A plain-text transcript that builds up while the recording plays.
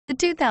The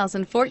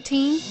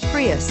 2014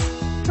 Prius.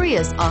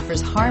 Prius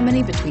offers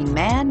harmony between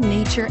man,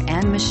 nature,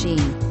 and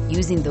machine.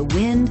 Using the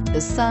wind,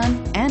 the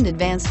sun, and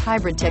advanced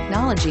hybrid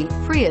technology,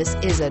 Prius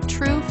is a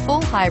true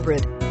full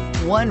hybrid.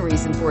 One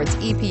reason for its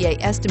EPA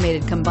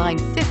estimated combined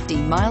 50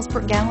 miles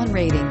per gallon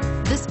rating.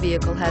 This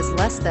vehicle has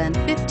less than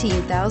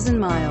 15,000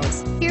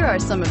 miles. Here are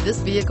some of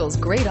this vehicle's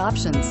great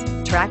options: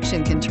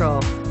 traction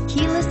control,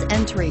 keyless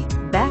entry,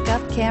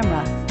 backup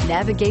camera,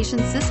 navigation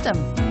system,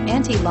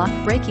 anti-lock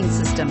braking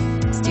system,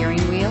 steering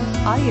wheel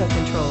audio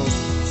controls,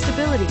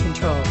 stability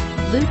control,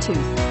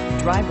 Bluetooth,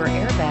 driver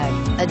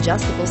airbag,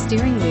 adjustable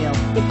steering wheel.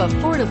 If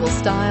affordable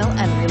style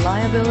and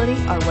reliability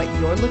are what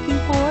you're looking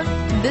for,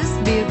 this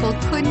vehicle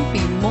couldn't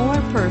be more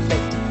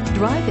perfect.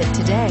 Drive it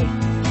today.